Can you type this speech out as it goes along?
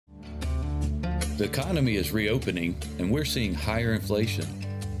The economy is reopening, and we're seeing higher inflation.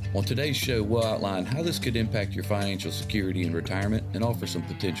 On today's show, we'll outline how this could impact your financial security in retirement and offer some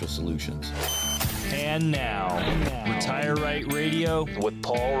potential solutions. And now, Retire Right Radio with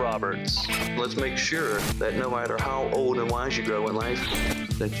Paul Roberts. Let's make sure that no matter how old and wise you grow in life,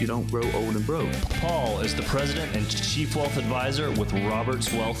 that you don't grow old and broke. Paul is the president and chief wealth advisor with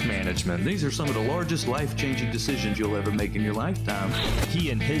Roberts Wealth Management. These are some of the largest life-changing decisions you'll ever make in your lifetime.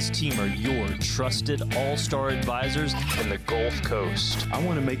 He and his team are your trusted all-star advisors in the Gulf Coast. I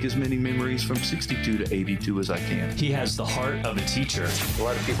want to make as many memories from 62 to 82 as I can. He has the heart of a teacher. A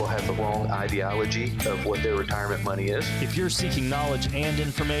lot of people have the wrong ideology of what their retirement money is. If you're seeking knowledge and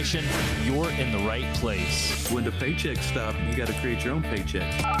information, you're in the right place. When the paychecks stop, you got to create your own paycheck.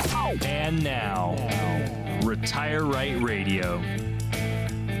 And now, Retire Right Radio.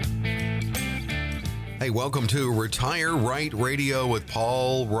 Hey, welcome to Retire Right Radio with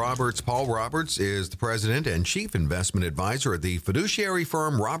Paul Roberts. Paul Roberts is the president and chief investment advisor at the fiduciary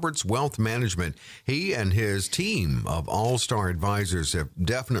firm Roberts Wealth Management. He and his team of all-star advisors have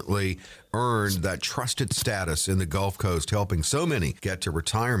definitely earned that trusted status in the Gulf Coast, helping so many get to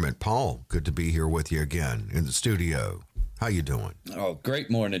retirement. Paul, good to be here with you again in the studio. How you doing? Oh, great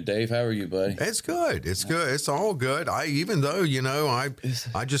morning, Dave. How are you, buddy? It's good. It's good. It's all good. I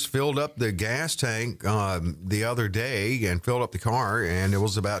just filled up the gas tank the other day and filled up the car, and it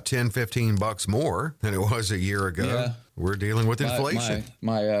was about $10-15 more than it was a year ago. Yeah. We're dealing with inflation.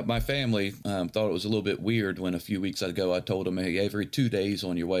 My family thought it was a little bit weird when a few weeks ago I told them, hey, every 2 days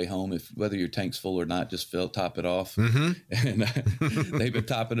on your way home, whether your tank's full or not, just top it off. Mm-hmm. And they've been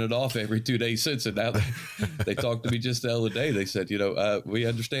topping it off every 2 days since. And now they talked to me just the other day. They said, we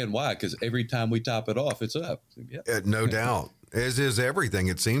understand why, because every time we top it off, it's up. Yeah. No doubt. As is everything,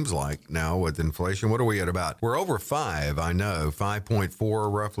 it seems like now with inflation. What are we at about? We're over 5, I know,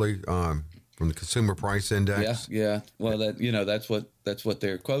 5.4 roughly. From the Consumer Price Index. Yeah. Well, that's what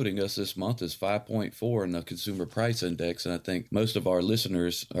they're quoting us this month is 5.4 in the Consumer Price Index, and I think most of our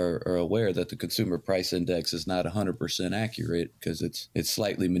listeners are aware that the Consumer Price Index is not 100% accurate because it's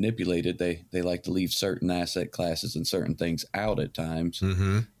slightly manipulated. They like to leave certain asset classes and certain things out at times.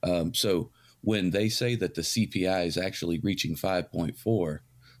 Mm-hmm. So when they say that the CPI is actually reaching 5.4,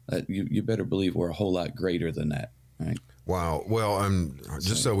 you better believe we're a whole lot greater than that, right? Wow. Well,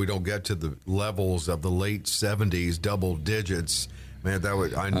 just so we don't get to the levels of the late 70s, double digits, man,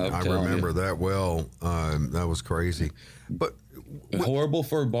 I remember that well. That was crazy. But horrible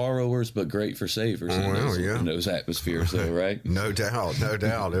for borrowers, but great for savers in those atmospheres, though, right? No doubt.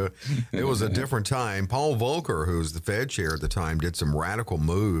 It was a different time. Paul Volcker, who was the Fed chair at the time, did some radical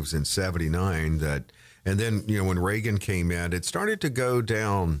moves in 79 and then, when Reagan came in, it started to go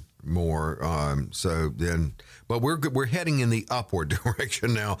down more. But we're heading in the upward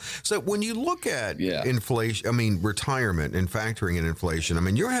direction now. So when you look at inflation, retirement and factoring in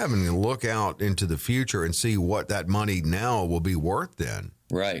inflation, you're having to look out into the future and see what that money now will be worth then.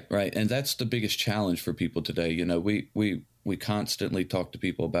 Right. And that's the biggest challenge for people today. We constantly talk to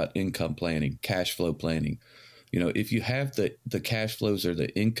people about income planning, cash flow planning. If you have the cash flows or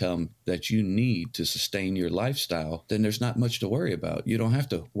the income that you need to sustain your lifestyle, then there's not much to worry about. You don't have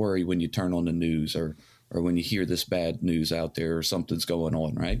to worry when you turn on the news or when you hear this bad news out there or something's going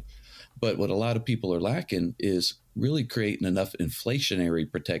on, right? But what a lot of people are lacking is really creating enough inflationary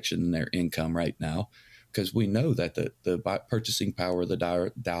protection in their income right now, because we know that the purchasing power of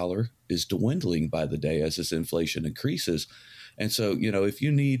the dollar is dwindling by the day as this inflation increases. And so, if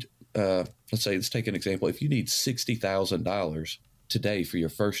you need let's take an example. If you need $60,000 today for your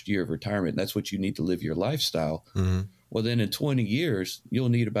first year of retirement, that's what you need to live your lifestyle. Mm-hmm. Well, then in 20 years, you'll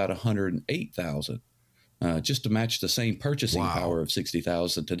need about $108,000 just to match the same purchasing power of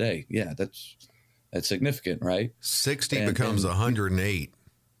 $60,000 today. Yeah, that's significant, right? 60 becomes 108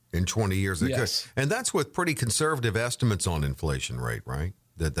 in 20 years. Yes. And that's with pretty conservative estimates on inflation rate, right?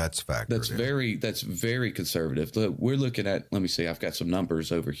 That's factored in. That's very conservative. Look, we're looking at, let me see, I've got some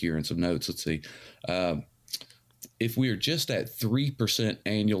numbers over here and some notes. Let's see. If we are just at 3%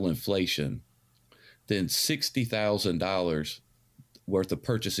 annual inflation, then $60,000 worth of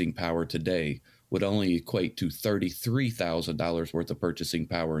purchasing power today would only equate to $33,000 worth of purchasing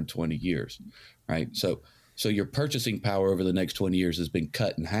power in 20 years, right? So your purchasing power over the next 20 years has been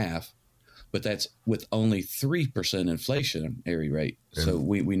cut in half, but that's with only 3% inflationary rate. So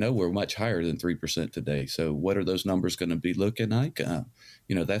we know we're much higher than 3% today. So what are those numbers going to be looking like?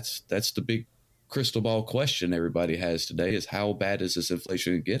 That's the big crystal ball question everybody has today is how bad is this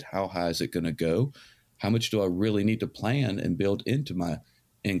inflation going to get? How high is it going to go? How much do I really need to plan and build into my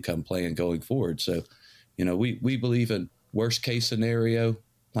income plan going forward? So, we believe in worst case scenario,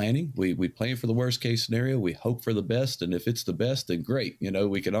 planning. We plan for the worst case scenario. We hope for the best. And if it's the best, then great.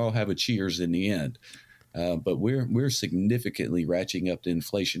 We can all have a cheers in the end. But we're significantly ratcheting up the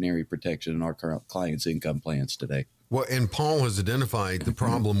inflationary protection in our current clients' income plans today. Well, and Paul has identified the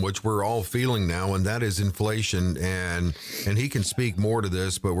problem which we're all feeling now, and that is inflation. And he can speak more to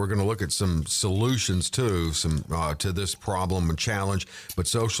this, but we're going to look at some solutions too, to this problem and challenge. But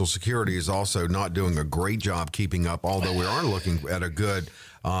Social Security is also not doing a great job keeping up, although we are looking at a good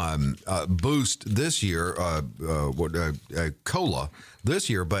boost this year, COLA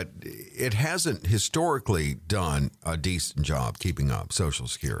this year, but it hasn't historically done a decent job keeping up Social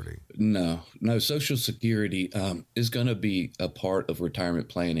Security. No, Social Security is going to be a part of retirement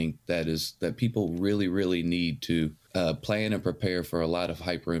planning that people really, really need to plan and prepare for a lot of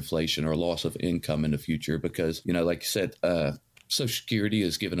hyperinflation or loss of income in the future, because, like you said, Social Security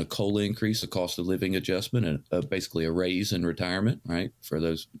is given a COLA increase, a cost of living adjustment, and basically a raise in retirement, right? For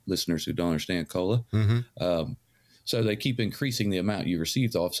those listeners who don't understand COLA. Mm-hmm. So they keep increasing the amount you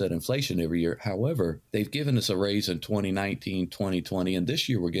receive to offset inflation every year. However, they've given us a raise in 2019, 2020, and this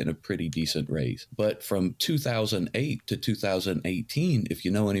year we're getting a pretty decent raise. But from 2008 to 2018, if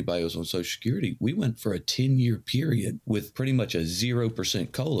you know anybody who was on Social Security, we went for a 10-year period with pretty much a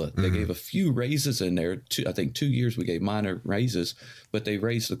 0% COLA. Mm-hmm. They gave a few raises in there. I think 2 years we gave minor raises, but they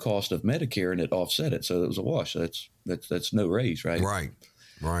raised the cost of Medicare and it offset it. So it was a wash. That's no raise, right?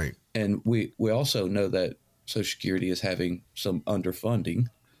 Right. And we also know that Social Security is having some underfunding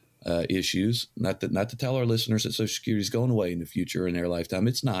issues. Not to tell our listeners that Social Security is going away in the future in their lifetime.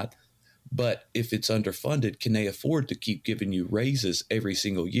 It's not. But if it's underfunded, can they afford to keep giving you raises every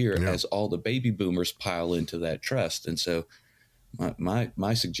single year as all the baby boomers pile into that trust? And so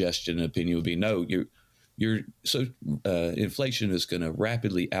my suggestion and opinion would be no. Inflation is going to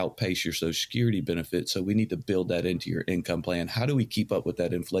rapidly outpace your Social Security benefit, so we need to build that into your income plan. How do we keep up with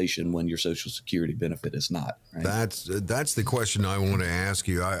that inflation when your Social Security benefit is not? Right? That's the question I want to ask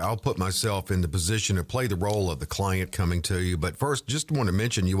you. I'll put myself in the position to play the role of the client coming to you, but first, just want to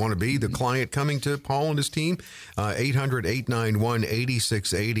mention, you want to be the client coming to Paul and his team?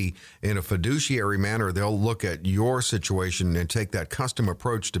 800-891-8680 in a fiduciary manner. They'll look at your situation and take that custom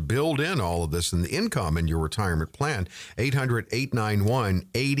approach to build in all of this and the income in your retirement plan.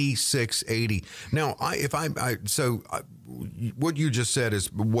 800-891-8680. Now, what you just said is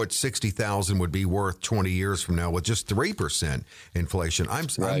what 60,000 would be worth 20 years from now with just 3% inflation. I'm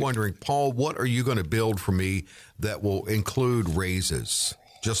wondering, Paul, what are you going to build for me that will include raises,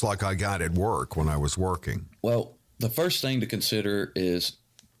 just like I got at work when I was working? Well, the first thing to consider is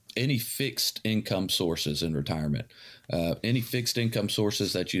any fixed income sources in retirement. Any fixed income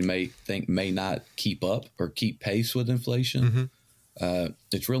sources that you may think may not keep up or keep pace with inflation. Mm-hmm.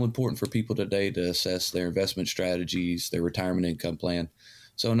 It's real important for people today to assess their investment strategies, their retirement income plan.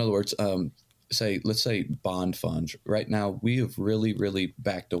 So in other words, let's say bond funds. Right now, we have really, really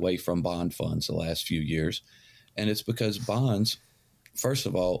backed away from bond funds the last few years. And it's because bonds, first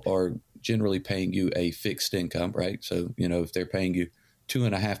of all, are generally paying you a fixed income, right? So, if they're paying you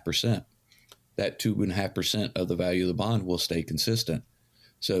 2.5%, that 2.5% of the value of the bond will stay consistent.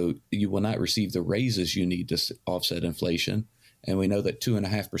 So you will not receive the raises you need to offset inflation. And we know that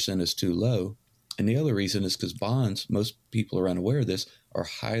 2.5% is too low. And the other reason is because bonds, most people are unaware of this, are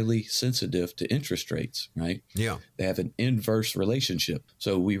highly sensitive to interest rates, right? Yeah. They have an inverse relationship.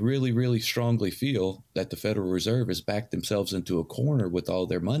 So we really, really strongly feel that the Federal Reserve has backed themselves into a corner with all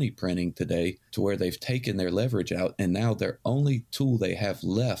their money printing today to where they've taken their leverage out. And now their only tool they have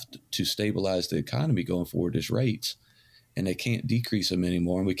left to stabilize the economy going forward is rates. And they can't decrease them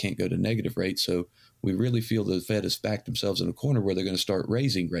anymore, and we can't go to negative rates. So we really feel the Fed has backed themselves in a corner where they're going to start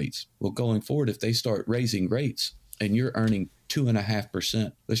raising rates. Well, going forward, if they start raising rates and you're earning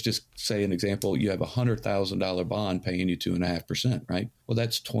 2.5%, let's just say an example, you have a $100,000 bond paying you 2.5%, right? Well,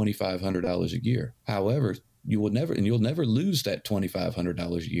 that's $2,500 a year. However, you'll never lose that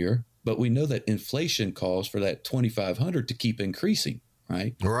 $2,500 a year, but we know that inflation calls for that $2,500 to keep increasing,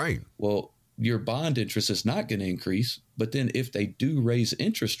 right? Right. Well, your bond interest is not going to increase, but then if they do raise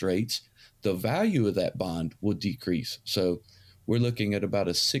interest rates, the value of that bond will decrease. So we're looking at about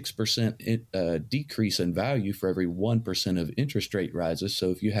a 6% decrease in value for every 1% of interest rate rises. So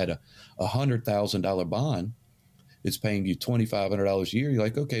if you had a $100,000 bond, it's paying you $2,500 a year. You're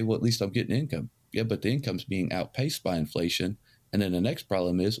like, okay, well, at least I'm getting income. Yeah, but the income's being outpaced by inflation. And then the next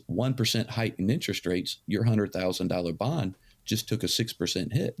problem is 1% hike in interest rates. Your $100,000 bond just took a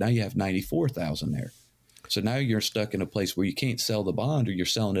 6% hit. Now you have $94,000 there. So now you're stuck in a place where you can't sell the bond, or you're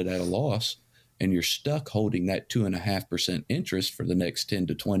selling it at a loss, and you're stuck holding that 2.5% interest for the next 10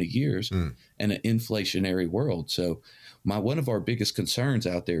 to 20 years in an inflationary world. So one of our biggest concerns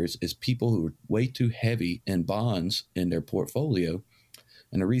out there is people who are way too heavy in bonds in their portfolio.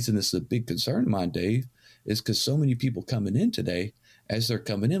 And the reason this is a big concern of mine, Dave, is because so many people coming in today, as they're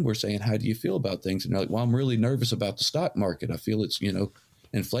coming in, we're saying, how do you feel about things? And they're like, well, I'm really nervous about the stock market. I feel it's,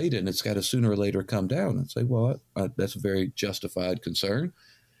 inflated and it's got to sooner or later come down. And say, well, that's a very justified concern.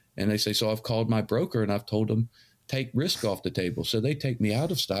 And they say, so I've called my broker and I've told them, take risk off the table. So they take me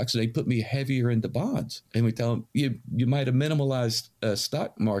out of stocks and they put me heavier into bonds. And we tell them, you might have minimalized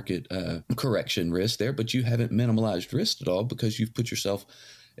stock market correction risk there, but you haven't minimalized risk at all because you've put yourself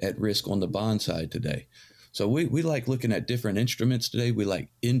at risk on the bond side today. So we like looking at different instruments today. We like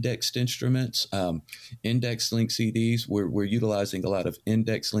indexed instruments, index-linked CDs. We're utilizing a lot of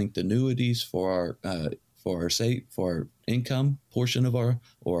index-linked annuities for our income portion of our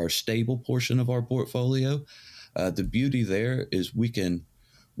stable portion of our portfolio. The beauty there is we can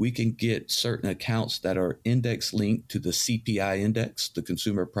get certain accounts that are index linked to the CPI index, the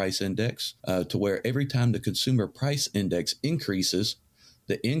consumer price index, to where every time the consumer price index increases,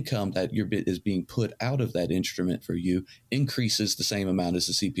 the income that is being put out of that instrument for you increases the same amount as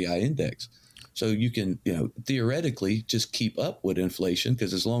the CPI index. So you can, theoretically just keep up with inflation,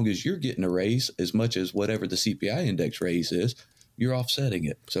 because as long as you're getting a raise as much as whatever the CPI index raise is, you're offsetting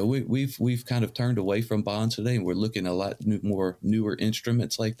it. So we've kind of turned away from bonds today, and we're looking at a lot more newer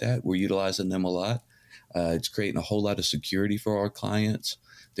instruments like that. We're utilizing them a lot. It's creating a whole lot of security for our clients.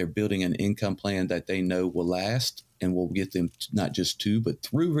 They're building an income plan that they know will last and will get them not just to, but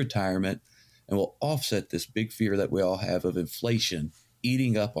through retirement, and will offset this big fear that we all have of inflation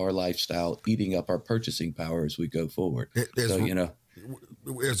eating up our lifestyle, eating up our purchasing power as we go forward. As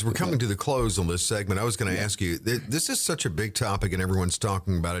we're coming to the close on this segment, I was going to ask you, this is such a big topic and everyone's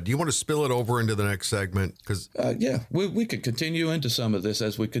talking about it. Do you want to spill it over into the next segment? Because we could continue into some of this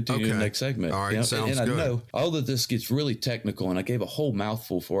as we continue the next segment. All right, sounds good. And I know all of this gets really technical, and I gave a whole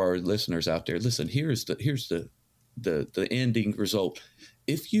mouthful for our listeners out there. Listen, here's the ending result.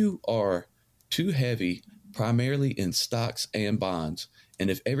 If you are too heavy primarily in stocks and bonds, and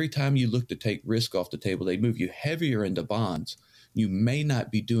if every time you look to take risk off the table, they move you heavier into bonds, you may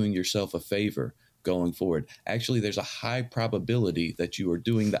not be doing yourself a favor going forward. Actually, there's a high probability that you are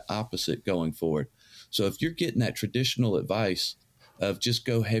doing the opposite going forward. So if you're getting that traditional advice of just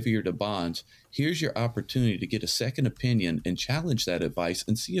go heavier to bonds, here's your opportunity to get a second opinion and challenge that advice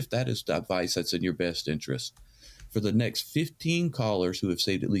and see if that is the advice that's in your best interest. For the next 15 callers who have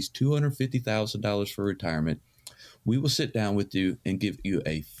saved at least $250,000 for retirement, we will sit down with you and give you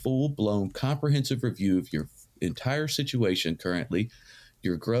a full-blown comprehensive review of your entire situation currently,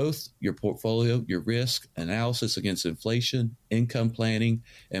 your growth, your portfolio, your risk, analysis against inflation, income planning,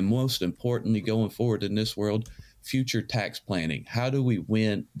 and most importantly, going forward in this world, future tax planning. How do we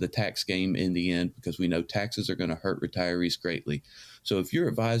win the tax game in the end? Because we know taxes are going to hurt retirees greatly. So if your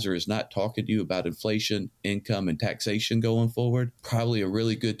advisor is not talking to you about inflation, income, and taxation going forward, probably a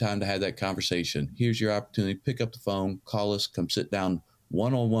really good time to have that conversation. Here's your opportunity. Pick up the phone, call us, come sit down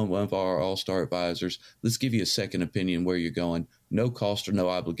one-on-one with one of our all-star advisors. Let's give you a second opinion where you're going. No cost or no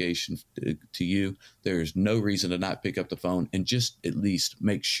obligation to you. There's no reason to not pick up the phone and just at least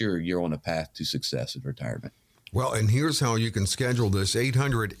make sure you're on a path to success in retirement. Well, and here's how you can schedule this.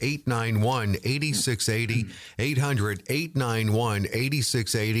 800-891-8680,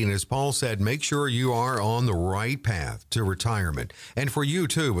 800-891-8680. And as Paul said, make sure you are on the right path to retirement. And for you,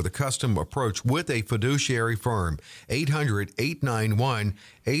 too, with a custom approach with a fiduciary firm,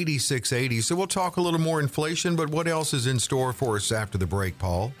 800-891-8680. So we'll talk a little more inflation, but what else is in store for us after the break,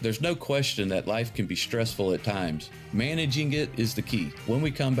 Paul? There's no question that life can be stressful at times. Managing it is the key. When we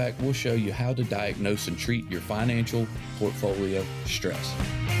come back, we'll show you how to diagnose and treat your financial portfolio stress.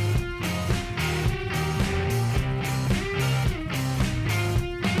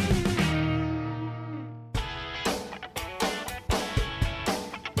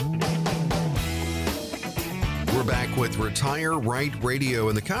 With Retire Right Radio,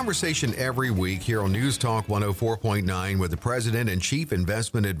 and the conversation every week here on News Talk 104.9 with the president and chief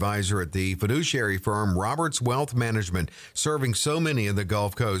investment advisor at the fiduciary firm Roberts Wealth Management, serving so many in the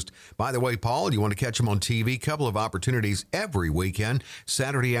Gulf Coast. By the way, Paul, you want to catch him on TV? Couple of opportunities every weekend.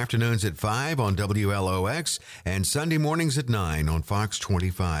 Saturday afternoons at 5 on WLOX and Sunday mornings at 9 on Fox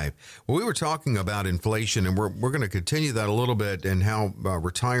 25. Well, we were talking about inflation, and we're going to continue that a little bit, and how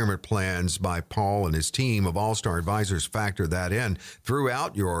retirement plans by Paul and his team of all-star advisors advisors factor that in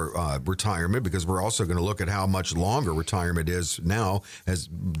throughout your retirement, because we're also going to look at how much longer retirement is now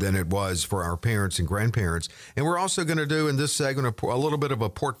than it was for our parents and grandparents. And we're also going to do in this segment a little bit of a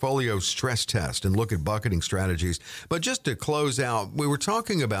portfolio stress test and look at bucketing strategies. But just to close out, we were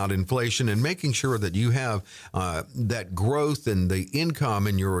talking about inflation and making sure that you have that growth in the income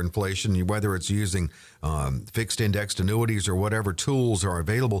in your inflation, whether it's using fixed indexed annuities or whatever tools are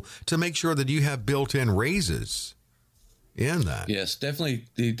available, to make sure that you have built-in raises in that. Yes, definitely.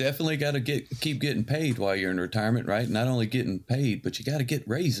 You definitely got to keep getting paid while you're in retirement, right? Not only getting paid, but you got to get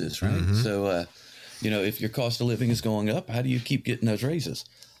raises, right? Mm-hmm. So, if your cost of living is going up, how do you keep getting those raises?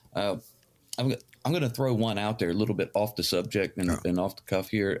 I'm going to throw one out there a little bit off the subject and off the cuff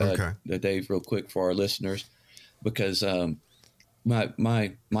here, Dave, real quick for our listeners, because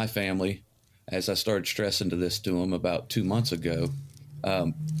my family, as I started stressing this to them about 2 months ago,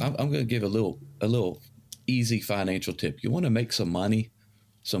 I'm going to give a little easy financial tip. You want to make some money,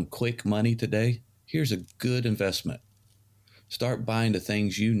 some quick money today? Here's a good investment. Start buying the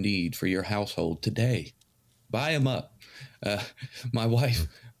things you need for your household today. Buy them up. My wife,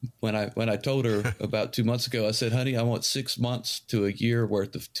 when I told her about 2 months ago, I said, honey, I want 6 months to a year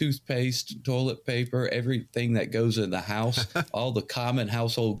worth of toothpaste, toilet paper, everything that goes in the house, all the common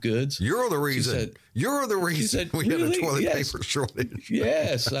household goods. You're the reason. You're the reason we had a toilet paper shortage.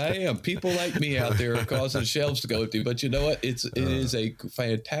 Yes, I am. People like me out there are causing shelves to go empty. But you know what? It is a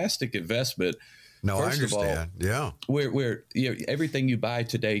fantastic investment. No, I understand. Where everything you buy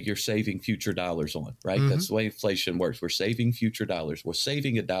today, you're saving future dollars on, right? Mm-hmm. That's the way inflation works. We're saving future dollars. We're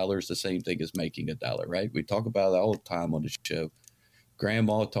saving $1 is the same thing as making $1, right? We talk about it all the time on the show.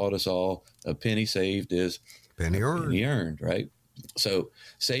 Grandma taught us all a penny saved is penny earned, right? So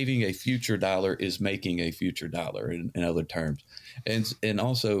saving a future dollar is making a future dollar in other terms. And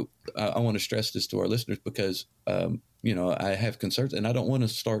also, I want to stress this to our listeners because, I have concerns and I don't want to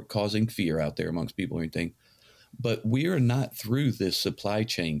start causing fear out there amongst people or anything, but we are not through this supply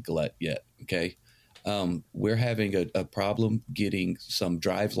chain glut yet. Okay. We're having a problem getting some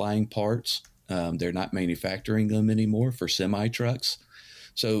driveline parts. They're not manufacturing them anymore for semi trucks.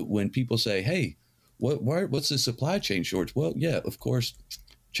 So when people say, hey, what's the supply chain shortage? Well, yeah, of course,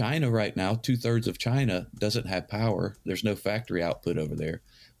 China right now, 2/3 of China doesn't have power. There's no factory output over there.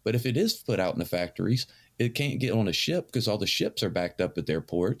 But if it is put out in the factories, it can't get on a ship because all the ships are backed up at their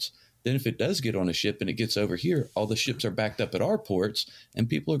ports. Then if it does get on a ship and it gets over here, all the ships are backed up at our ports and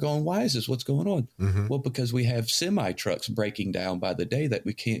people are going, why is this? What's going on? Mm-hmm. Well, because we have semi trucks breaking down by the day that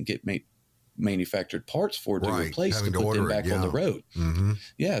we can't get manufactured parts for to replace to put them back on the road. Mm-hmm.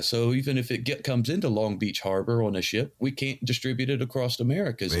 Yeah. So even if it comes into Long Beach Harbor on a ship, we can't distribute it across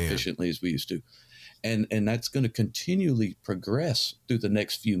America as efficiently as we used to. And that's going to continually progress through the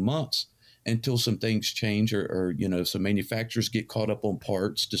next few months until some things change or some manufacturers get caught up on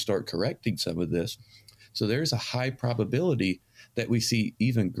parts to start correcting some of this. So there's a high probability that we see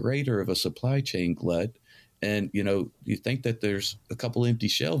even greater of a supply chain glut. And, you think that there's a couple empty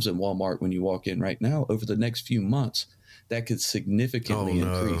shelves in Walmart when you walk in right now. Over the next few months, that could significantly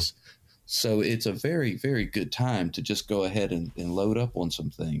increase. So it's a very, very good time to just go ahead and load up on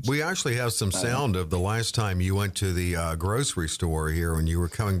some things. We actually have some sound of the last time you went to the grocery store here when you were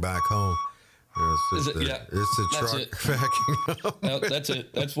coming back home. It's the truck backing up. No, that's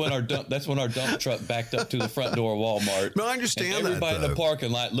it. That's when our dump truck backed up to the front door of Walmart. No, I understand and everybody in the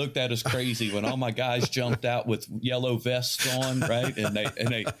parking lot looked at us crazy when all my guys jumped out with yellow vests on, right? And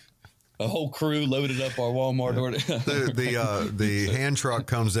they a whole crew loaded up our Walmart order. the hand truck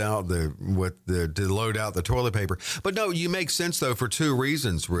comes out to load out the toilet paper. But no, you make sense though for two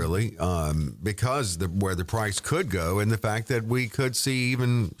reasons really, because where the price could go and the fact that we could see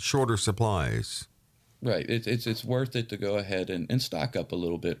even shorter supplies. Right. It's worth it to go ahead and stock up a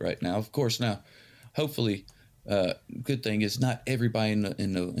little bit right now. Of course, now hopefully, good thing is not everybody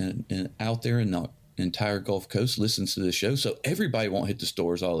out there in the entire Gulf Coast listens to the show, so everybody won't hit the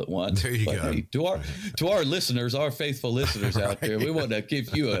stores all at once. There you go. Hey, to our listeners, our faithful listeners out there, we want to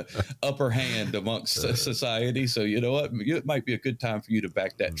give you a upper hand amongst society. So you know what, it might be a good time for you to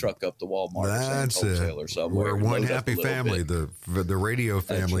back that truck up to Walmart. That's it. Or somewhere. We're one happy family, the radio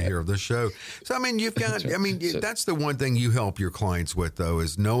family here of the show. So I mean, you've got. That's the one thing you help your clients with, though,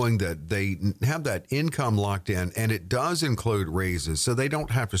 is knowing that they have that income locked in, and it does include raises, so they don't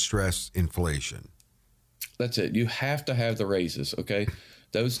have to stress inflation. That's it. You have to have the raises, okay?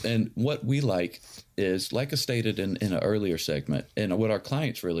 Those, and what we like is, like I stated in an earlier segment, and what our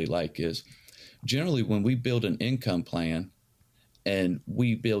clients really like is, generally when we build an income plan and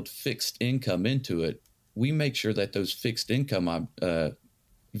we build fixed income into it, we make sure that those fixed income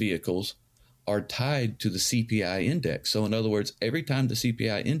vehicles are tied to the CPI index. So in other words, every time the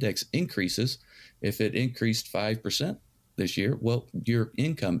CPI index increases, if it increased 5% this year, well, your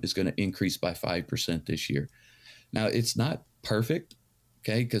income is going to increase by 5% this year. Now, it's not perfect,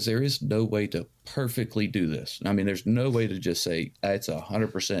 okay, because there is no way to perfectly do this. I mean, there's no way to just say it's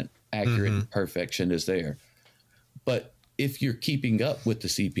 100% accurate, perfection is there. But if you're keeping up with the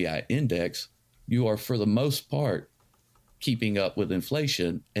CPI index, you are, for the most part, keeping up with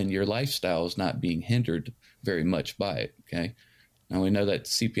inflation, and your lifestyle is not being hindered very much by it, okay? Now, we know that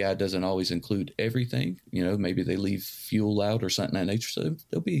CPI doesn't always include everything. You know, maybe they leave fuel out or something of that nature, so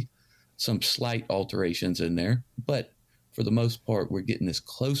there'll be some slight alterations in there. But for the most part, we're getting as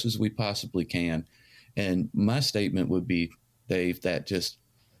close as we possibly can. And my statement would be, Dave, that just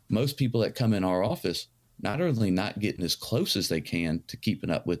most people that come in our office not only not getting as close as they can to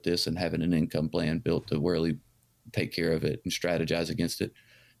keeping up with this and having an income plan built to really take care of it and strategize against it,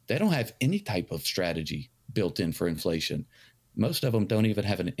 they don't have any type of strategy built in for inflation. Most of them don't even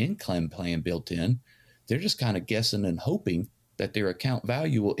have an income plan built in. They're just kind of guessing and hoping that their account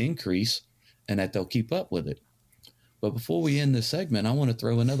value will increase and that they'll keep up with it. But before we end this segment, I want to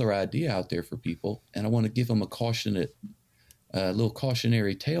throw another idea out there for people, and I want to give them a little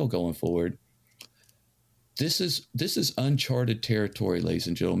cautionary tale going forward. This is uncharted territory, ladies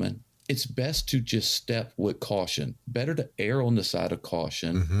and gentlemen. It's best to just step with caution. Better to err on the side of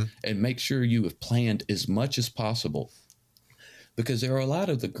caution and make sure you have planned as much as possible. Because there are a lot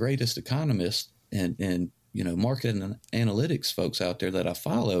of the greatest economists and market and analytics folks out there that I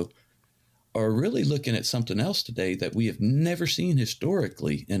follow are really looking at something else today that we have never seen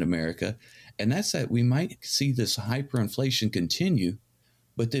historically in America. And that's that we might see this hyperinflation continue,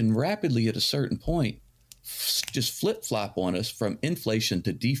 but then rapidly at a certain point, just flip-flop on us from inflation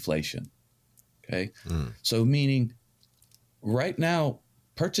to deflation. Okay. So meaning right now,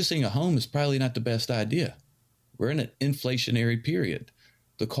 purchasing a home is probably not the best idea. We're in an inflationary period.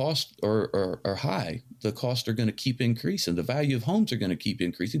 The costs are high. The costs are going to keep increasing. The value of homes are going to keep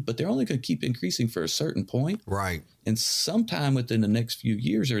increasing, but they're only going to keep increasing for a certain point. Right. And sometime within the next few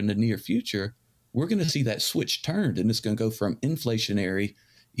years or in the near future, we're going to see that switch turned, and it's going to go from inflationary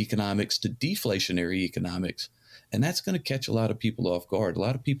economics to deflationary economics. And that's going to catch a lot of people off guard. A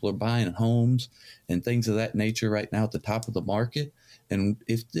lot of people are buying homes and things of that nature right now at the top of the market. And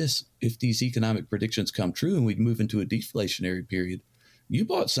if these economic predictions come true and we move into a deflationary period, you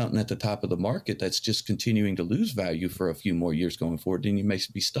bought something at the top of the market that's just continuing to lose value for a few more years going forward, then you may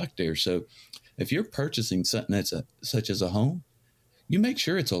be stuck there. So if you're purchasing something that's such as a home, you make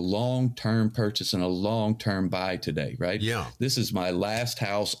sure it's a long-term purchase and a long-term buy today, right? Yeah. This is my last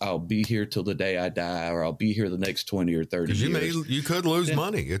house. I'll be here till the day I die, or I'll be here the next 20 or 30 years. You could lose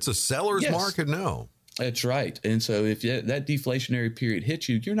money. It's a seller's market now. That's right. And so if that deflationary period hits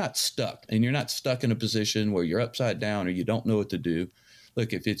you, you're not stuck, and you're not stuck in a position where you're upside down or you don't know what to do.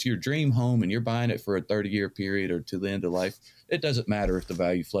 Look, if it's your dream home and you're buying it for a 30-year period or to the end of life, it doesn't matter if the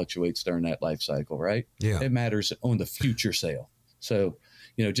value fluctuates during that life cycle, right? Yeah. It matters on the future sale. So,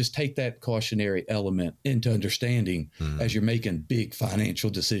 just take that cautionary element into understanding as you're making big financial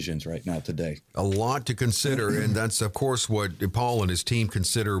decisions right now today. A lot to consider, and that's, of course, what Paul and his team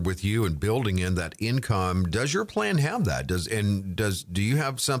consider with you and building in that income. Does your plan have that? Do you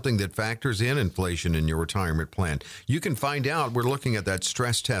have something that factors in inflation in your retirement plan? You can find out. We're looking at that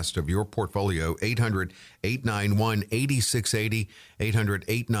stress test of your portfolio, 800-891-8680,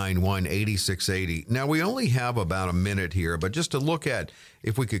 800-891-8680. Now, we only have about a minute here, but just to look at,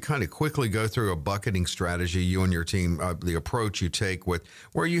 if we could kind of quickly go through a bucketing strategy, you and your team, the approach you take with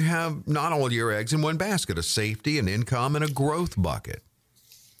where you have not all your eggs in one basket, a safety, an income, and a growth bucket.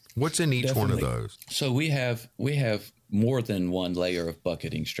 What's in each one of those? So we have more than one layer of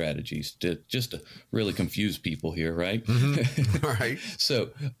bucketing strategies to really confuse people here, right? Mm-hmm. All right. So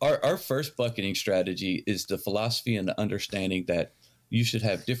our first bucketing strategy is the philosophy and the understanding that you should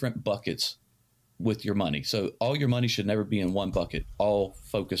have different buckets with your money. So all your money should never be in one bucket, all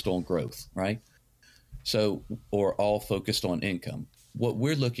focused on growth, right? So, or all focused on income. What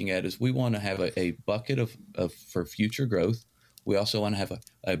we're looking at is we want to have a bucket of for future growth. We also want to have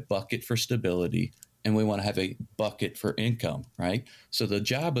a bucket for stability, and we want to have a bucket for income, right? So the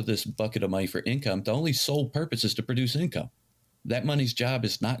job of this bucket of money for income, the only sole purpose is to produce income. That money's job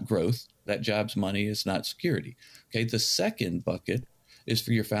is not growth. That job's money is not security. Okay. The second bucket is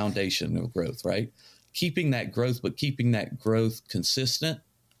for your foundational growth, right? Keeping that growth, but keeping that growth consistent,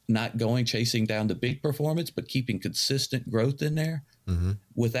 not chasing down the big performance, but keeping consistent growth in there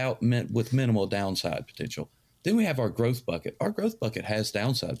with minimal downside potential. Then we have our growth bucket. Our growth bucket has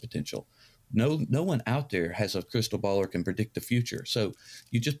downside potential, No one out there has a crystal ball or can predict the future. So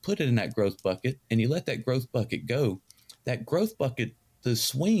you just put it in that growth bucket and you let that growth bucket go. That growth bucket, the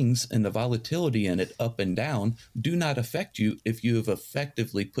swings and the volatility in it up and down do not affect you if you have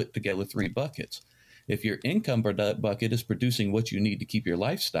effectively put together 3 buckets. If your income bucket is producing what you need to keep your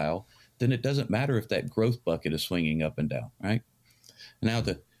lifestyle, then it doesn't matter if that growth bucket is swinging up and down, right? Now,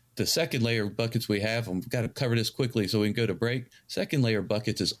 the second layer of buckets we have, and we've got to cover this quickly so we can go to break. Second layer of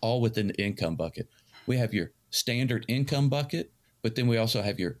buckets is all within the income bucket. We have your standard income bucket, but then we also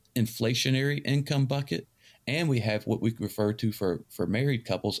have your inflationary income bucket. And we have what we refer to for married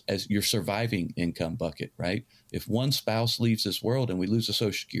couples as your surviving income bucket, right? If one spouse leaves this world and we lose a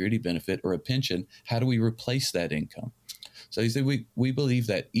Social Security benefit or a pension, how do we replace that income? So you see, we believe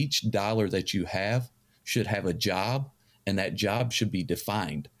that each dollar that you have should have a job, and that job should be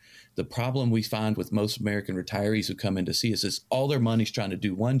defined. The problem we find with most American retirees who come in to see us is all their money's trying to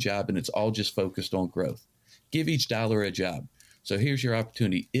do one job, and it's all just focused on growth. Give each dollar a job. So here's your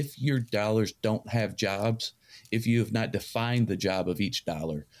opportunity. If your dollars don't have jobs, if you have not defined the job of each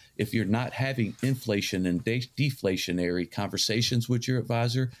dollar, if you're not having inflation and deflationary conversations with your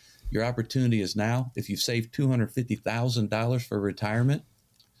advisor, your opportunity is now. If you've saved $250,000 for retirement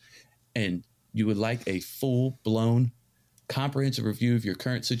and you would like a full-blown comprehensive review of your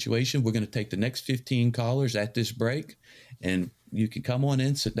current situation, we're going to take the next 15 callers at this break, and you can come on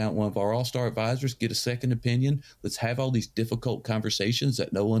in, sit down with one of our all-star advisors, get a second opinion. Let's have all these difficult conversations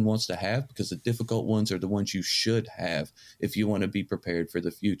that no one wants to have, because the difficult ones are the ones you should have if you want to be prepared for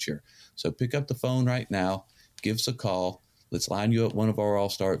the future. So pick up the phone right now, give us a call. Let's line you up one of our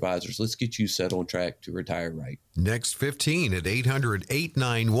all-star advisors. Let's get you set on track to retire right. Next 15 at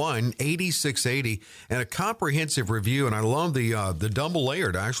 800-891-8680, and a comprehensive review. And I love the double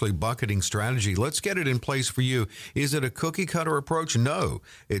layered actually bucketing strategy. Let's get it in place for you. Is it a cookie cutter approach? No,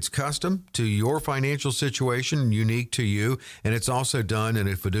 it's custom to your financial situation, unique to you. And it's also done in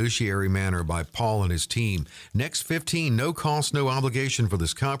a fiduciary manner by Paul and his team. Next 15, no cost, no obligation for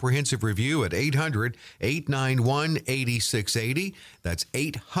this comprehensive review at 800-891-8680. That's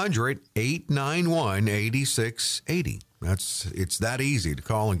 800-891-8680. It's that easy to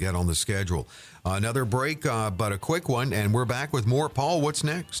call and get on the schedule. Another break, but a quick one, and we're back with more. Paul, what's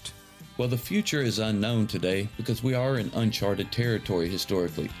next? Well, the future is unknown today because we are in uncharted territory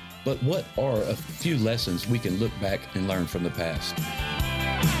historically. But what are a few lessons we can look back and learn from the past?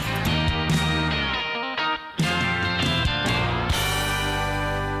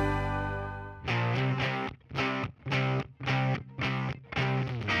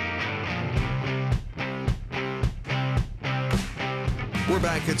 We're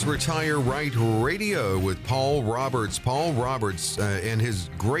back. It's Retire Right Radio with Paul Roberts. Paul Roberts and his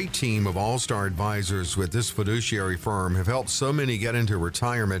great team of all-star advisors with this fiduciary firm have helped so many get into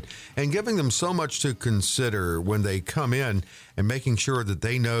retirement and giving them so much to consider when they come in, and making sure that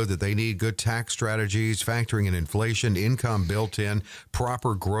they know that they need good tax strategies, factoring in inflation, income built in,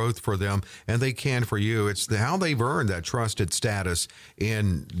 proper growth for them, and they can for you. It's how they've earned that trusted status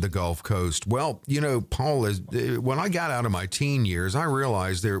in the Gulf Coast. Well, you know, Paul, when I got out of my teen years, I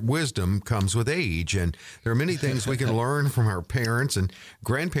realized their wisdom comes with age, and there are many things we can learn from our parents and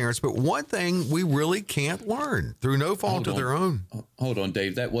grandparents, but one thing we really can't learn through no fault of their own. Hold on,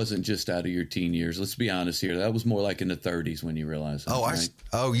 Dave. That wasn't just out of your teen years. Let's be honest here. That was more like in the 30s when you realized that.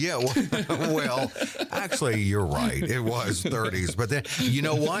 Yeah. Well, actually, you're right. It was 30s. But then, you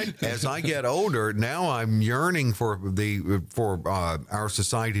know what? As I get older, now I'm yearning for our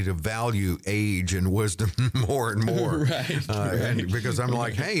society to value age and wisdom more and more. Right. And because I'm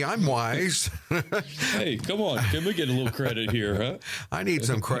like, hey, I'm wise. Hey, come on. Can we get a little credit here, huh? I need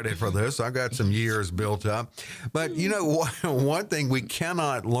some credit for this. I've got some years built up. But, you know, one thing we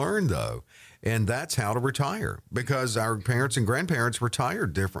cannot learn, though, and that's how to retire, because our parents and grandparents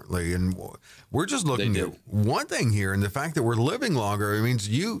retired differently. And we're just looking at one thing here, and the fact that we're living longer, it means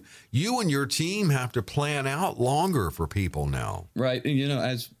you and your team have to plan out longer for people now. Right. And, you know,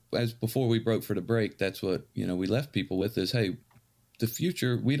 as before we broke for the break, that's what, you know, we left people with is, hey, the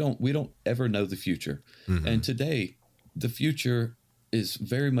future, we don't ever know the future. Mm-hmm. And today, the future is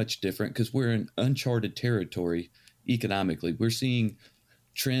very much different because we're in uncharted territory economically. We're seeing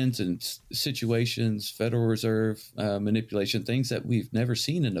trends and situations, Federal Reserve manipulation, things that we've never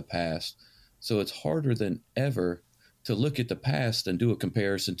seen in the past. So it's harder than ever to look at the past and do a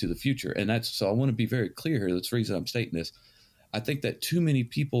comparison to the future. And so I want to be very clear here. That's the reason I'm stating this. I think that too many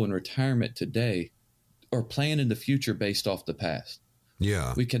people in retirement today are planning the future based off the past.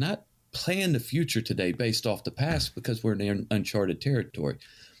 Yeah. We cannot plan the future today based off the past because we're in uncharted territory.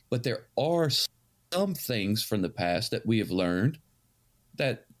 But there are some things from the past that we have learned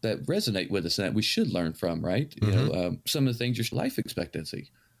that that resonate with us and that we should learn from, right? You know, some of the things, your life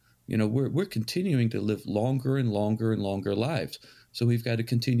expectancy. You know, we're continuing to live longer and longer and longer lives. So we've got to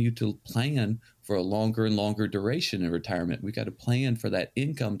continue to plan for a longer and longer duration in retirement. We've got to plan for that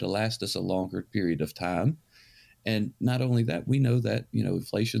income to last us a longer period of time. And not only that, we know that, you know,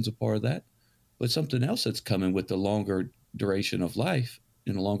 inflation's a part of that, but something else that's coming with the longer duration of life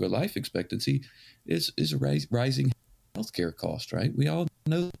and a longer life expectancy is a rising healthcare cost, right? We all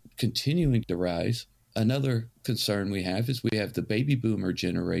know continuing to rise. Another concern we have is we have the baby boomer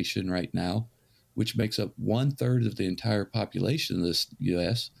generation right now, which makes up 1/3 of the entire population of this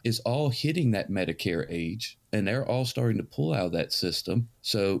U.S., is all hitting that Medicare age, and they're all starting to pull out of that system.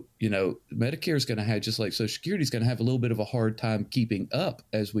 So, you know, Medicare is going to have, just like Social Security, is going to have a little bit of a hard time keeping up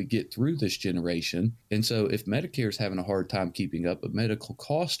as we get through this generation. And so if Medicare is having a hard time keeping up, but medical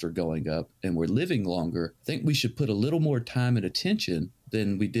costs are going up and we're living longer, I think we should put a little more time and attention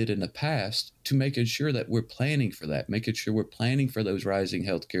than we did in the past to making sure that we're planning for that, making sure we're planning for those rising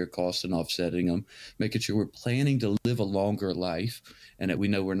healthcare costs and offsetting them, making sure we're planning to live a longer life and that we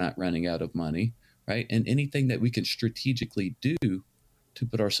know we're not running out of money, right? And anything that we can strategically do to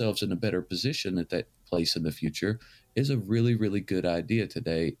put ourselves in a better position at that place in the future is a really, really good idea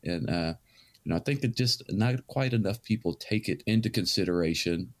today. And, you know, I think that just not quite enough people take it into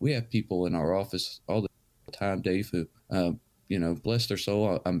consideration. We have people in our office all the time, Dave, who, you know, bless their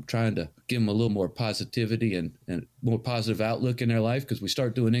soul. I'm trying to give them a little more positivity and more positive outlook in their life, because we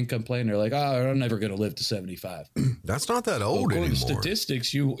start doing income plan, they're like, oh, I'm never going to live to 75. That's not that old according anymore. According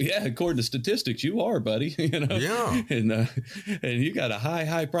to statistics, you are, buddy. You know, Yeah, and you got a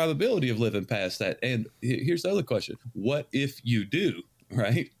high probability of living past that. And here's the other question: what if you do?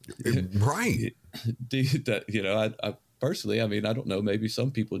 Right, right. You know, I personally, I mean, I don't know. Maybe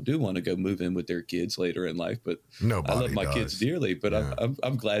some people do want to go move in with their kids later in life, but Nobody I love my does. kids dearly. But Yeah.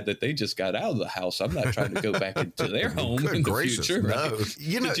 I'm glad that they just got out of the house. I'm not trying to go back into their home Good in the gracious, future. no. Right?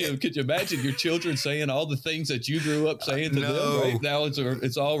 You know, Could you imagine your children saying all the things that you grew up saying to No. them? Right now,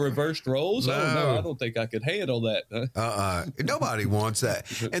 it's all reversed roles. Oh No. no, I don't think I could handle that. Nobody wants that.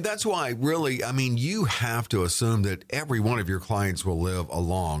 And that's why, really, I mean, you have to assume that every one of your clients will live a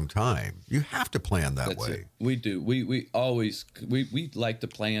long time. You have to plan that That's way. it. We do. We always we like to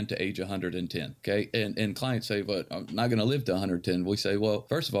plan to age 110. Okay, and clients say, "Well, I'm not going to live to 110." We say, "Well,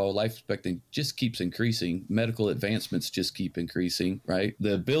 first of all, life expectancy just keeps increasing. Medical advancements just keep increasing. Right?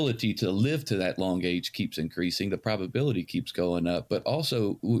 The ability to live to that long age keeps increasing. The probability keeps going up. But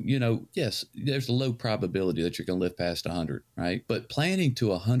also, you know, yes, there's a low probability that you're going to live past 100. Right? But planning to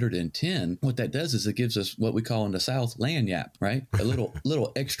 110, what that does is it gives us what we call in the South lagniappe. Right? A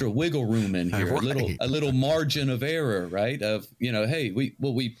little extra wiggle room in here. Right. A little margin of error. Right? Of, you know, hey,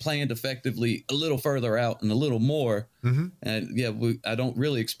 we planned effectively a little further out and a little more. Mm-hmm. And yeah, I don't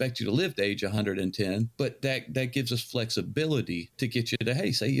really expect you to live to age 110, but that gives us flexibility to get you to,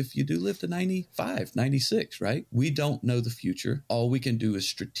 hey, say if you do live to 95, 96, right? We don't know the future. All we can do is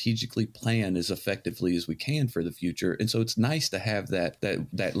strategically plan as effectively as we can for the future. And so it's nice to have that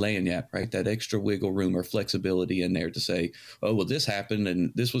lagniappe, right? That extra wiggle room or flexibility in there to say, oh, well, this happened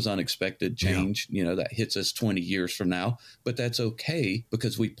and this was unexpected change, you know, that hits us 20 years from now. But that's okay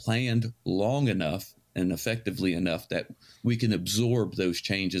because we planned long enough and effectively enough that we can absorb those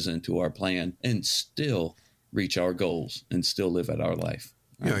changes into our plan and still reach our goals and still live out our life.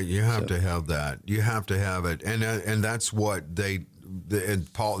 Yeah, you have to have that. You have to have it, and that's what they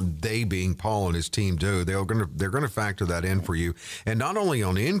being Paul and his team do. They're going to factor that in for you, and not only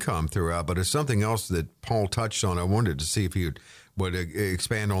on income throughout, but it's something else that Paul touched on. I wanted to see if he would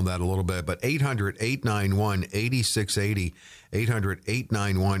expand on that a little bit. But 800-891-8680,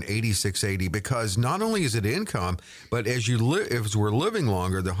 800-891-8680, because not only is it income, but as we're living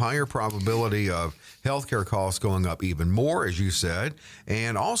longer, the higher probability of healthcare costs going up even more, as you said,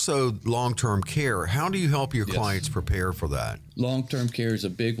 and also long-term care. How do you help your clients prepare for that? Long-term care is a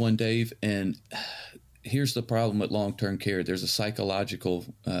big one, Dave. And here's the problem with long-term care. There's a psychological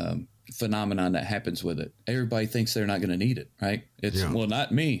phenomenon that happens with it. Everybody thinks they're not going to need it, right? It's, well,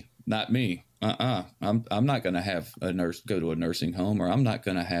 not me. I'm not going to have a nurse go to a nursing home, or I'm not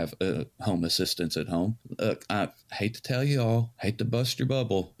going to have a home assistance at home. Look, I hate to tell you all, hate to bust your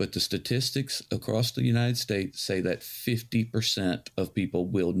bubble, but the statistics across the United States say that 50% of people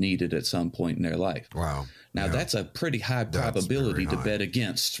will need it at some point in their life. Wow. Now, that's a pretty high probability to bet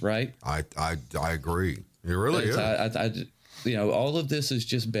against, right? I agree. It really is. You know, all of this is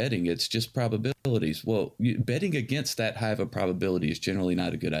just betting. It's just probabilities. Well, betting against that high of a probability is generally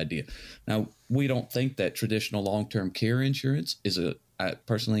not a good idea. Now, we don't think that traditional long-term care insurance is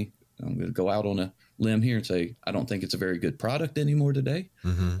personally, I'm going to go out on a limb here and say, I don't think it's a very good product anymore today.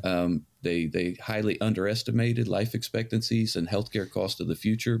 They highly underestimated life expectancies and healthcare costs of the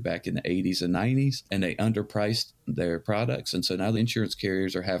future back in the 80s and 90s, and they underpriced their products. And so now the insurance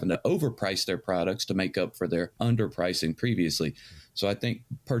carriers are having to overprice their products to make up for their underpricing previously. So I think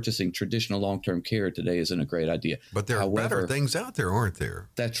purchasing traditional long-term care today isn't a great idea. But there are better things out there, aren't there?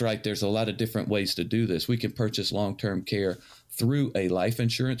 That's right. There's a lot of different ways to do this. We can purchase long-term care through a life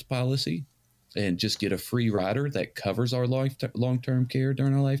insurance policy and just get a free rider that covers our long-term care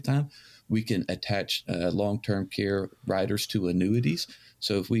during our lifetime. We can attach long-term care riders to annuities.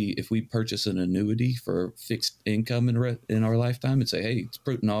 So if we purchase an annuity for fixed income in our lifetime and say, hey, it's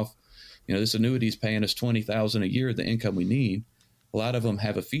putting off, this annuity is paying us $20,000 a year, the income we need. A lot of them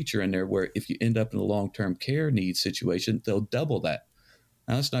have a feature in there where if you end up in a long-term care needs situation, they'll double that.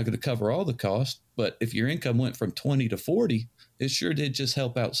 Now, it's not going to cover all the costs, but if your income went from 20 to 40, it sure did just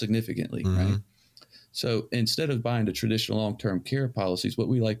help out significantly, right? So instead of buying the traditional long-term care policies, what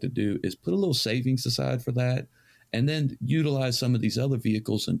we like to do is put a little savings aside for that and then utilize some of these other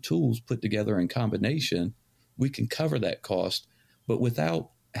vehicles and tools put together in combination. We can cover that cost, but without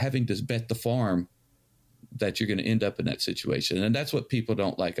having to bet the farm that you're going to end up in that situation. And that's what people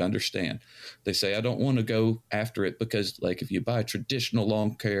don't understand. They say, I don't want to go after it because if you buy a traditional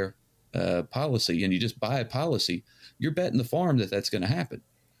long care policy and you just buy a policy, you're betting the farm that that's going to happen.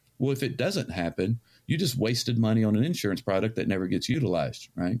 Well, if it doesn't happen, you just wasted money on an insurance product that never gets utilized,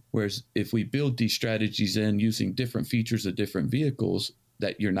 right? Whereas if we build these strategies in using different features of different vehicles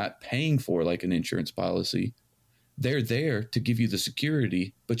that you're not paying for, like an insurance policy, they're there to give you the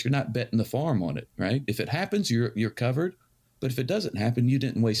security, but you're not betting the farm on it, right? If it happens, you're covered. But if it doesn't happen, you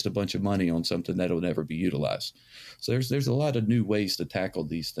didn't waste a bunch of money on something that'll never be utilized. So there's a lot of new ways to tackle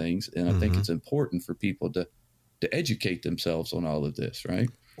these things. And I think it's important for people to educate themselves on all of this, right?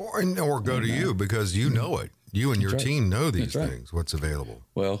 Or go to you because you know it. You and your team know these things, what's available.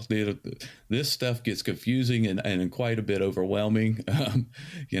 Well, this stuff gets confusing and quite a bit overwhelming,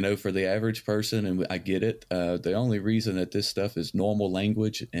 for the average person. And I get it. The only reason that this stuff is normal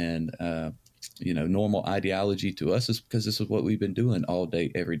language and, normal ideology to us is because this is what we've been doing all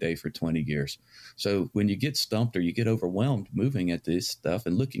day, every day for 20 years. So when you get stumped or you get overwhelmed moving at this stuff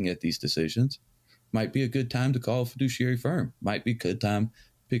and looking at these decisions, might be a good time to call a fiduciary firm. Might be a good time to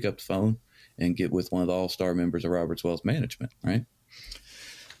pick up the phone and get with one of the all-star members of Roberts Wealth Management, right?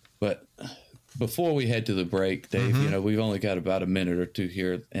 But before we head to the break, Dave, we've only got about a minute or two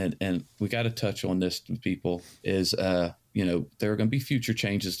here, and we got to touch on this to people is, there are going to be future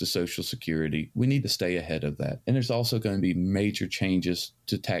changes to Social Security. We need to stay ahead of that. And there's also going to be major changes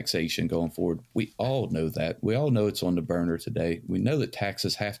to taxation going forward. We all know that. We all know it's on the burner today. We know that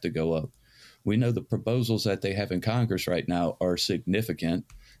taxes have to go up. We know the proposals that they have in Congress right now are significant.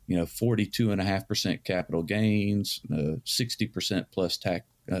 42.5% capital gains, 60% plus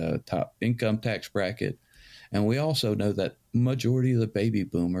top income tax bracket. And we also know that majority of the baby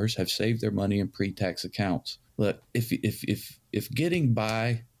boomers have saved their money in pre-tax accounts. Look, if getting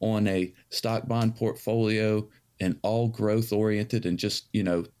by on a stock bond portfolio and all growth oriented and just,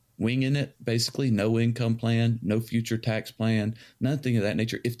 winging it, basically no income plan, no future tax plan, nothing of that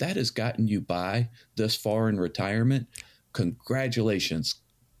nature. If that has gotten you by thus far in retirement, congratulations.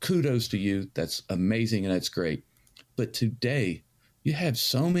 Kudos to you. That's amazing and that's great. But today, you have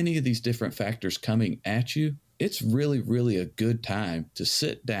so many of these different factors coming at you. It's really, really a good time to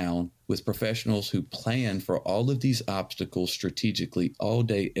sit down with professionals who plan for all of these obstacles strategically all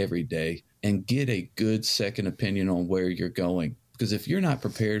day, every day, and get a good second opinion on where you're going. Because if you're not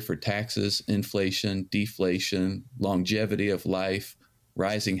prepared for taxes, inflation, deflation, longevity of life,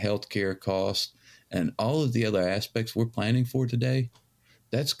 rising healthcare costs, and all of the other aspects we're planning for today,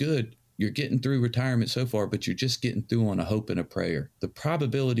 that's good. You're getting through retirement so far, but you're just getting through on a hope and a prayer. The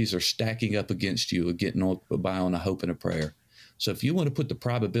probabilities are stacking up against you of getting by on a hope and a prayer. So if you want to put the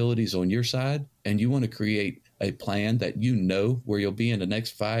probabilities on your side and you want to create a plan that you know where you'll be in the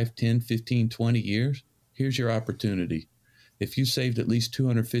next 5, 10, 15, 20 years, here's your opportunity. If you saved at least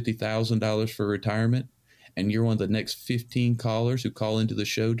 $250,000 for retirement and you're one of the next 15 callers who call into the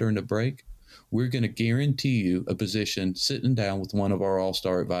show during the break, we're going to guarantee you a position sitting down with one of our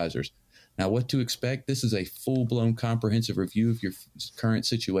all-star advisors. Now, what to expect? This is a full-blown comprehensive review of your current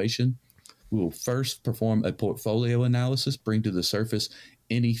situation. We will first perform a portfolio analysis, bring to the surface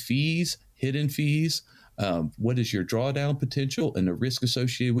any fees, hidden fees, what is your drawdown potential and the risk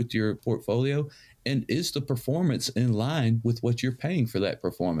associated with your portfolio, and is the performance in line with what you're paying for that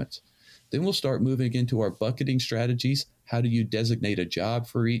performance? Then we'll start moving into our bucketing strategies. How do you designate a job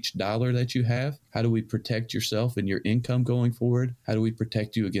for each dollar that you have? How do we protect yourself and your income going forward? How do we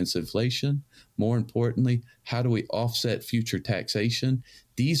protect you against inflation? More importantly, how do we offset future taxation?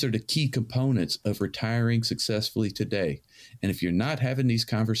 These are the key components of retiring successfully today. And if you're not having these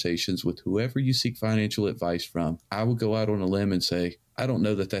conversations with whoever you seek financial advice from, I will go out on a limb and say, I don't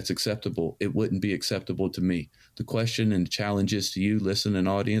know that that's acceptable. It wouldn't be acceptable to me. The question and the challenge is to you, listening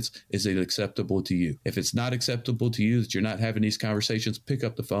audience, is it acceptable to you? If it's not acceptable to you, that you're not having these conversations, pick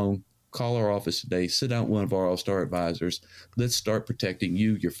up the phone, call our office today, sit down with one of our All-Star advisors. Let's start protecting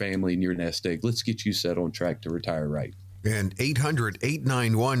you, your family, and your nest egg. Let's get you set on track to retire right. And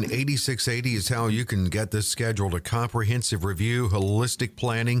 800-891-8680 is how you can get this scheduled. A comprehensive review, holistic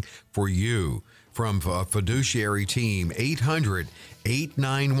planning for you from a fiduciary team.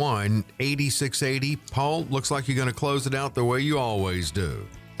 800-891-8680. Paul, looks like you're going to close it out the way you always do.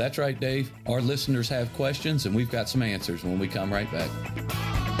 That's right, Dave. Our listeners have questions, and we've got some answers when we come right back.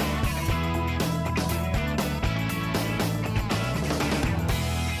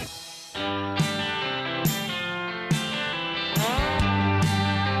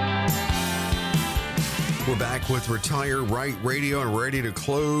 We're back with Retire Right Radio and ready to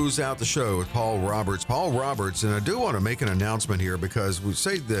close out the show with Paul Roberts. Paul Roberts, and I do want to make an announcement here because we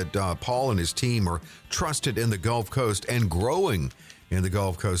say that Paul and his team are trusted in the Gulf Coast and growing in the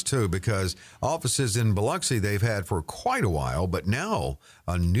Gulf Coast too, because offices in Biloxi they've had for quite a while, but now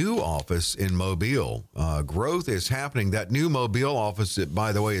a new office in Mobile. Growth is happening. That new Mobile office,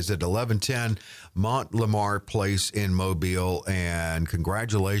 by the way, is at 1110 Mont Lamar Place in Mobile, and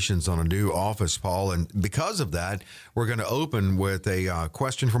congratulations on a new office, Paul. And because of that, we're going to open with a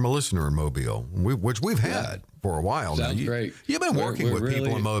question from a listener in Mobile, which we've had for a while now. Sounds great. You've been working with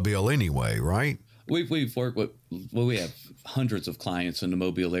people in Mobile anyway, right? We've worked with, well, we have hundreds of clients in the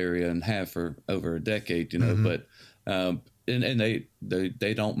Mobile area and have for over a decade, but and they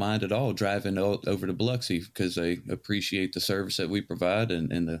don't mind at all driving over to Biloxi because they appreciate the service that we provide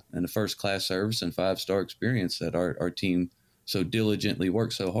and the first class service and 5-star experience that our team so diligently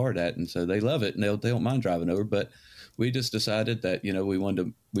works so hard at, and so they love it and they don't mind driving over. But we just decided that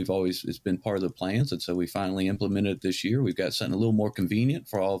it's been part of the plans, and so we finally implemented it this year. We've got something a little more convenient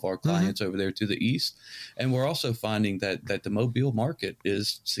for all of our clients over there to the east, and we're also finding that the Mobile market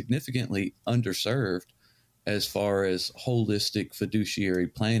is significantly underserved as far as holistic fiduciary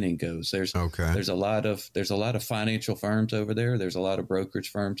planning goes. There's a lot of financial firms over there. There's a lot of brokerage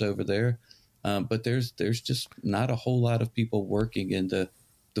firms over there, but there's just not a whole lot of people working in the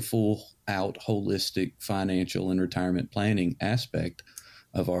full out holistic financial and retirement planning aspect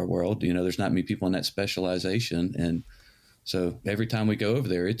of our world. There's not many people in that specialization. And so every time we go over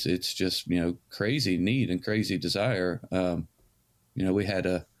there, it's just, crazy need and crazy desire. We had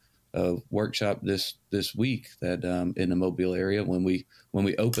a workshop this week that in the Mobile area, when we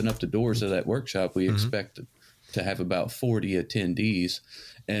open up the doors of that workshop, we expected to have about 40 attendees,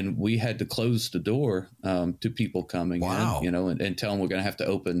 and we had to close the door to people coming in, and tell them we're going to have to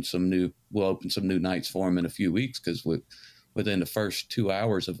open some new nights for them in a few weeks, because within the first 2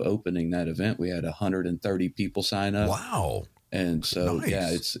 hours of opening that event, we had 130 people sign up. Wow. And so,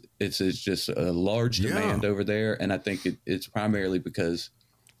 nice. It's just a large demand over there. And I think it's primarily because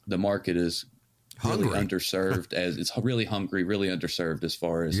the market is really underserved, as it's really hungry, really underserved as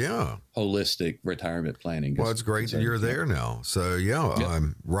far as holistic retirement planning. Well, it's great that you're there now. So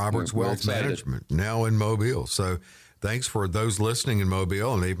Roberts Wealth Management now in Mobile. So thanks for those listening in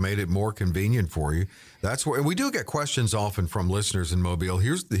Mobile, and they've made it more convenient for you. That's where we do get questions often from listeners in Mobile.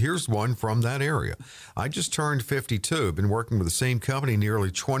 Here's one from that area. I just turned 52. I've been working with the same company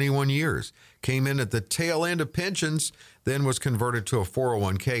nearly 21 years. Came in at the tail end of pensions, then was converted to a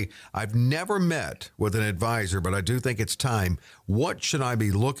 401k. I've never met with an advisor, but I do think it's time. What should I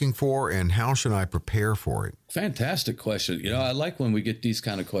be looking for, and how should I prepare for it? Fantastic question. I like when we get these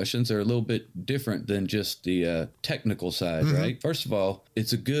kind of questions. They're a little bit different than just the technical side, right? First of all,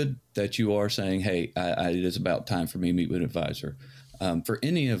 it's good that you are saying, hey, it is about time for me to meet with an advisor. For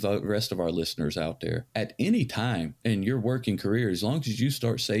any of the rest of our listeners out there, at any time in your working career, as long as you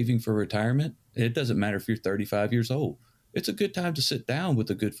start saving for retirement, it doesn't matter if you're 35 years old. It's a good time to sit down with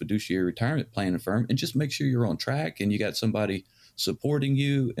a good fiduciary retirement planning firm and just make sure you're on track and you got somebody supporting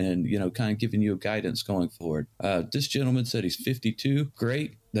you and, kind of giving you guidance going forward. This gentleman said he's 52.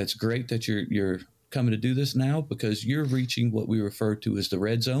 Great. That's great that you're coming to do this now, because you're reaching what we refer to as the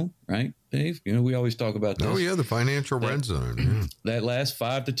red zone, right, Dave? We always talk about this. Oh, yeah, the financial red zone. That last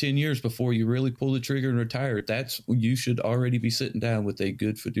 5 to 10 years before you really pull the trigger and retire, you should already be sitting down with a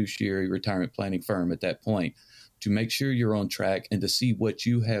good fiduciary retirement planning firm at that point to make sure you're on track and to see what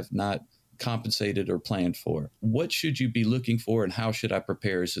you have not compensated or planned for? What should you be looking for, and how should I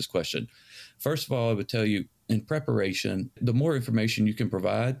prepare is his question. First of all, I would tell you, in preparation, the more information you can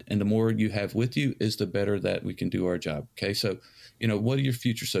provide and the more you have with you is the better that we can do our job. Okay. So, what do your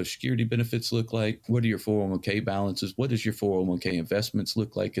future Social Security benefits look like? What are your 401k balances? What does your 401k investments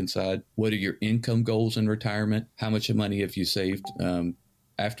look like inside? What are your income goals in retirement? How much money have you saved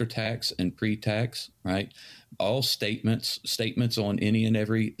after tax and pre-tax, right? All statements on any and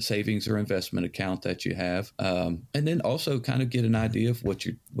every savings or investment account that you have. And then also kind of get an idea of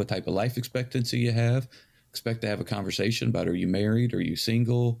what type of life expectancy you have. Expect to have a conversation about, are you married? Are you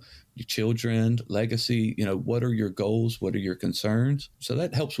single? Your children, legacy, what are your goals? What are your concerns? So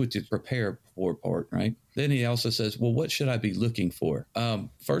that helps with the prepare for part, right? Then he also says, well, what should I be looking for?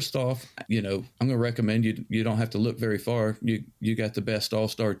 First off, I'm going to recommend you don't have to look very far. You got the best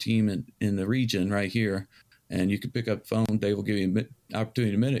all-star team in the region right here. And you can pick up the phone. Dave will give you an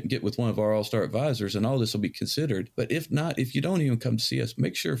opportunity in a minute and get with one of our all-star advisors, and all this will be considered. But if not, if you don't even come to see us,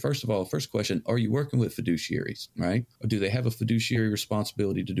 make sure, first of all, first question, are you working with fiduciaries, right? Or do they have a fiduciary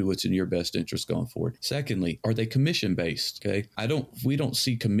responsibility to do what's in your best interest going forward? Secondly, are they commission-based? Okay. We don't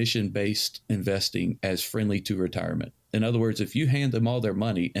see commission-based investing as friendly to retirement. In other words, if you hand them all their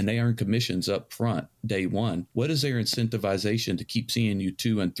money and they earn commissions up front, day one, what is their incentivization to keep seeing you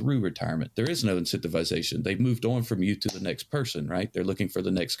to and through retirement? There is no incentivization. They've moved on from you to the next person, right? They're looking for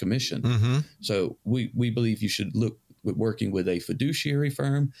the next commission. Mm-hmm. So we believe you should look at working with a fiduciary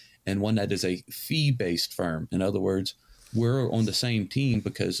firm and one that is a fee-based firm. In other words, we're on the same team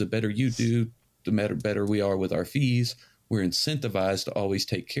because the better you do, the better we are with our fees. We're incentivized to always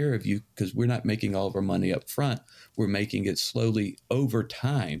take care of you because we're not making all of our money up front. We're making it slowly over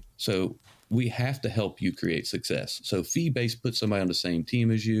time. So we have to help you create success. So fee-based, put somebody on the same team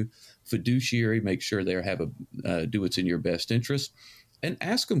as you. Fiduciary, make sure they do what's in your best interest. And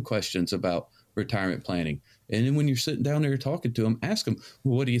ask them questions about retirement planning. And then when you're sitting down there talking to them, ask them,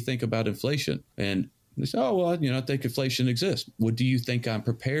 well, what do you think about inflation? And they say, oh, well, I think inflation exists. Well, do you think I'm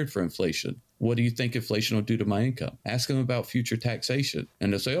prepared for inflation? What do you think inflation will do to my income? Ask them about future taxation.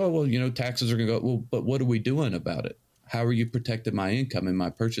 And they'll say, oh, well, taxes are going to go. Well, but what are we doing about it? How are you protecting my income and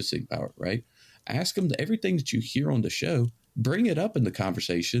my purchasing power, right? Ask them everything that you hear on the show, bring it up in the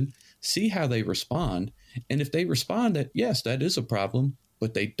conversation, see how they respond. And if they respond that, yes, that is a problem,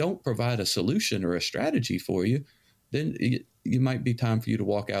 but they don't provide a solution or a strategy for you, then it might be time for you to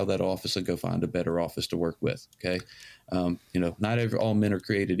walk out of that office and go find a better office to work with. Okay. Not all men are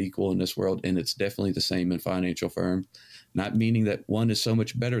created equal in this world, and it's definitely the same in financial firm, not meaning that one is so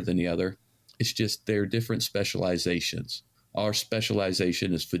much better than the other. It's just they're different specializations. Our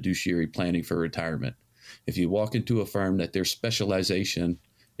specialization is fiduciary planning for retirement. If you walk into a firm that their specialization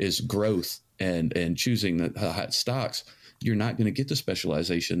is growth and choosing the hot stocks, you're not going to get the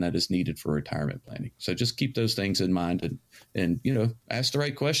specialization that is needed for retirement planning. So just keep those things in mind and ask the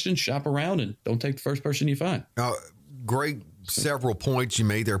right questions, shop around, and don't take the first person you find. Great several points you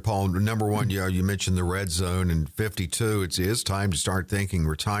made there, Paul. Number one, you mentioned the red zone and 52. It is time to start thinking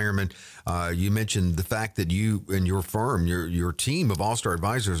retirement. You mentioned the fact that you and your firm, your team of All-Star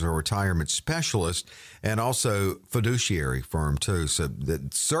Advisors are retirement specialists and also fiduciary firm too. So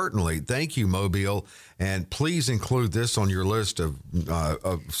that certainly, thank you, Mobile. And please include this on your list of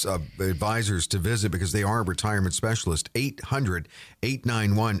advisors to visit because they are retirement specialists.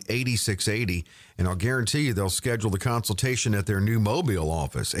 800-891-8680. And I'll guarantee you they'll schedule the consultation at their new Mobile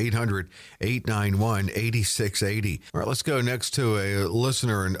office, 800-891-8680. All right, let's go next to a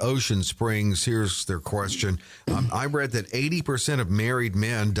listener in Ocean Springs. Here's their question. I read that 80% of married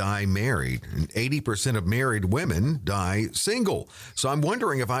men die married and 80% of married women die single. So I'm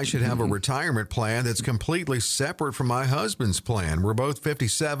wondering if I should have a retirement plan that's completely separate from my husband's plan. We're both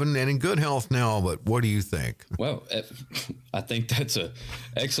 57 and in good health now, but what do you think? Well, I think that's an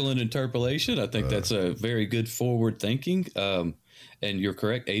excellent interpolation. I think that's a very good forward thinking. And you're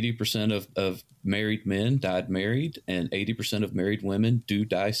correct. 80% of married men died married and 80% of married women do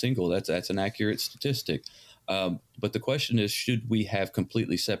die single. That's an accurate statistic. But the question is, should we have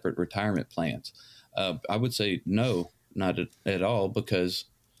completely separate retirement plans? I would say no, not at all, because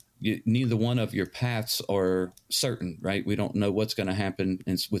neither one of your paths are certain, right? We don't know what's going to happen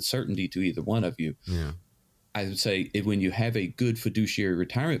with certainty to either one of you. Yeah. I would say when you have a good fiduciary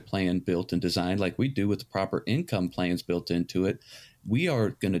retirement plan built and designed like we do with the proper income plans built into it, we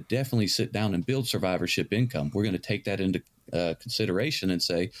are going to definitely sit down and build survivorship income. We're going to take that into consideration and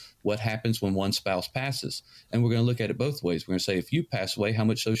say, what happens when one spouse passes? And we're going to look at it both ways. We're going to say, if you pass away, how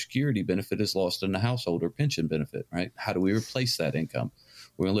much Social Security benefit is lost in the household or pension benefit, right? How do we replace that income?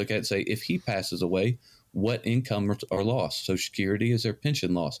 We're going to look at it and say, if he passes away, what income are lost. Social Security is their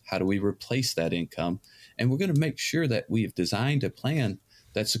pension loss. How do we replace that income? And we're going to make sure that we have designed a plan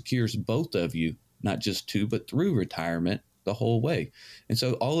that secures both of you, not just to, but through retirement the whole way. And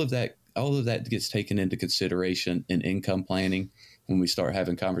so all of that gets taken into consideration in income planning when we start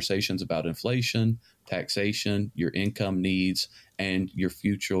having conversations about inflation, taxation, your income needs, and your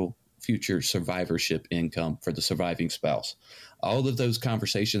future survivorship income for the surviving spouse. All of those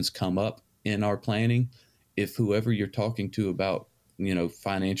conversations come up in our planning. If whoever you're talking to about,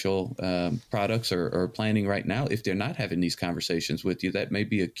 financial products or planning right now, if they're not having these conversations with you, that may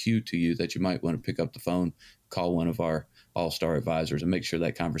be a cue to you that you might want to pick up the phone, call one of our All-Star advisors, and make sure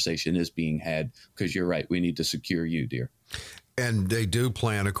that conversation is being had, because you're right, we need to secure you, dear. And they do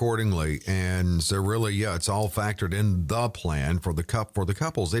plan accordingly. And so really, it's all factored in the plan for the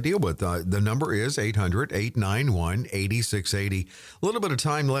couples they deal with. The number is 800-891-8680. A little bit of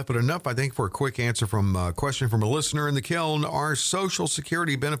time left, but enough, I think, for a quick answer from a question from a listener in the kiln. Are Social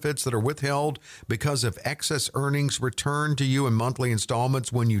Security benefits that are withheld because of excess earnings returned to you in monthly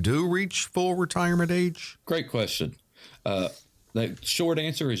installments when you do reach full retirement age? Great question. The short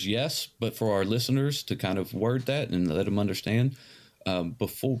answer is yes, but for our listeners to kind of word that and let them understand,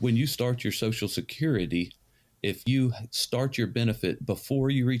 when you start your Social Security, if you start your benefit before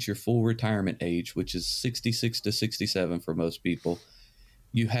you reach your full retirement age, which is 66 to 67 for most people,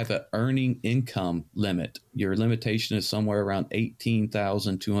 you have an earning income limit. Your limitation is somewhere around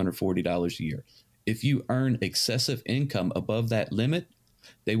 $18,240 a year. If you earn excessive income above that limit,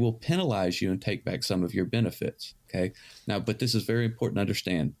 they will penalize you and take back some of your benefits. Okay. Now, but this is very important to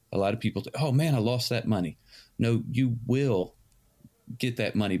understand. A lot of people say, oh man, I lost that money. No, you will get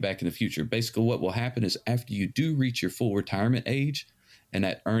that money back in the future. Basically, what will happen is after you do reach your full retirement age and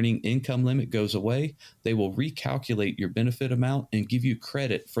that earning income limit goes away, they will recalculate your benefit amount and give you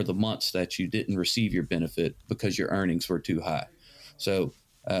credit for the months that you didn't receive your benefit because your earnings were too high. So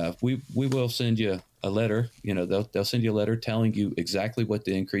we will send you a letter. They'll send you a letter telling you exactly what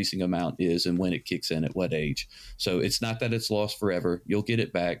the increasing amount is and when it kicks in at what age. So it's not that it's lost forever. You'll get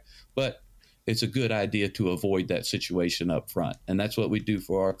it back, but it's a good idea to avoid that situation up front. And that's what we do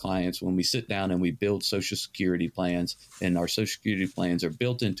for our clients when we sit down and we build Social Security plans, and our Social Security plans are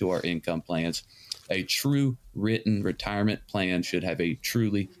built into our income plans. A true written retirement plan should have a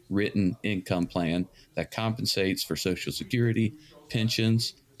truly written income plan that compensates for Social Security,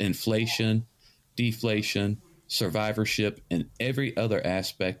 pensions, inflation, deflation, survivorship, and every other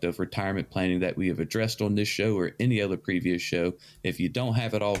aspect of retirement planning that we have addressed on this show or any other previous show. If you don't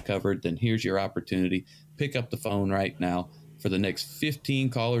have it all covered, then here's your opportunity. Pick up the phone right now. For the next 15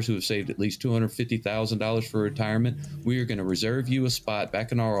 callers who have saved at least $250,000 for retirement, we are going to reserve you a spot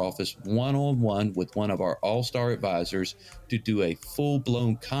back in our office, one-on-one with one of our All-Star advisors, to do a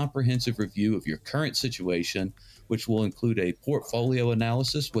full-blown comprehensive review of your current situation, which will include a portfolio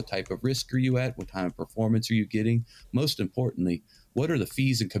analysis. What type of risk are you at? What kind of performance are you getting? Most importantly, what are the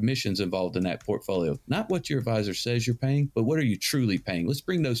fees and commissions involved in that portfolio? Not what your advisor says you're paying, but what are you truly paying? Let's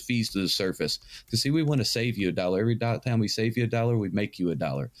bring those fees to the surface. Because see, we want to save you $1. Every time we save you $1, we make you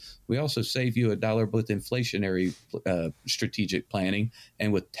 $1. We also save you $1 with inflationary strategic planning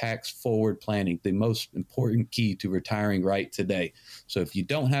and with tax forward planning, the most important key to retiring right today. So if you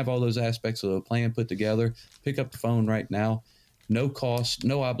don't have all those aspects of the plan put together, pick up the phone right now. No cost,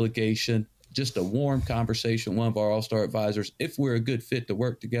 no obligation. Just a warm conversation, one of our All-Star advisors. If we're a good fit to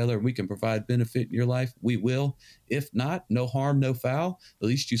work together and we can provide benefit in your life, we will. If not, no harm, no foul. At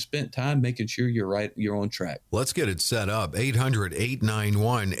least you spent time making sure you're on track. Let's get it set up.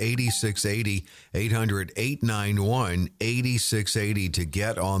 800-891-8680. 800-891-8680 to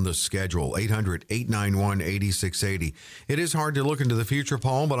get on the schedule. 800-891-8680. It is hard to look into the future,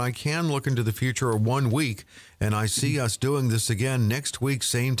 Paul, but I can look into the future of 1 week, and I see us doing this again next week,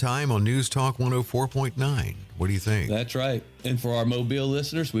 same time on News Talk 104.9. What do you think? That's right. And for our Mobile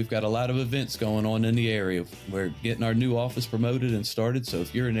listeners, we've got a lot of events going on in the area. We're getting our new office promoted and started. So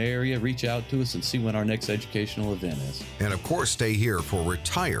if you're in the area, reach out to us and see when our next educational event is. And of course, stay here for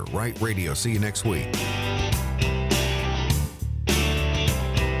Retire Right Radio. See you next week.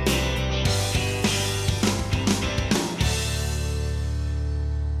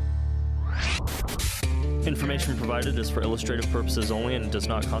 Information provided is for illustrative purposes only and does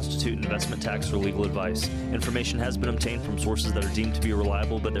not constitute investment, tax, or legal advice. Information has been obtained from sources that are deemed to be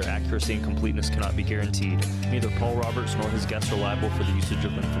reliable, but their accuracy and completeness cannot be guaranteed. Neither Paul Roberts nor his guests are liable for the usage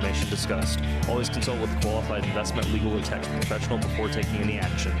of information discussed. Always consult with a qualified investment, legal, or tax professional before taking any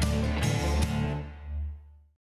action.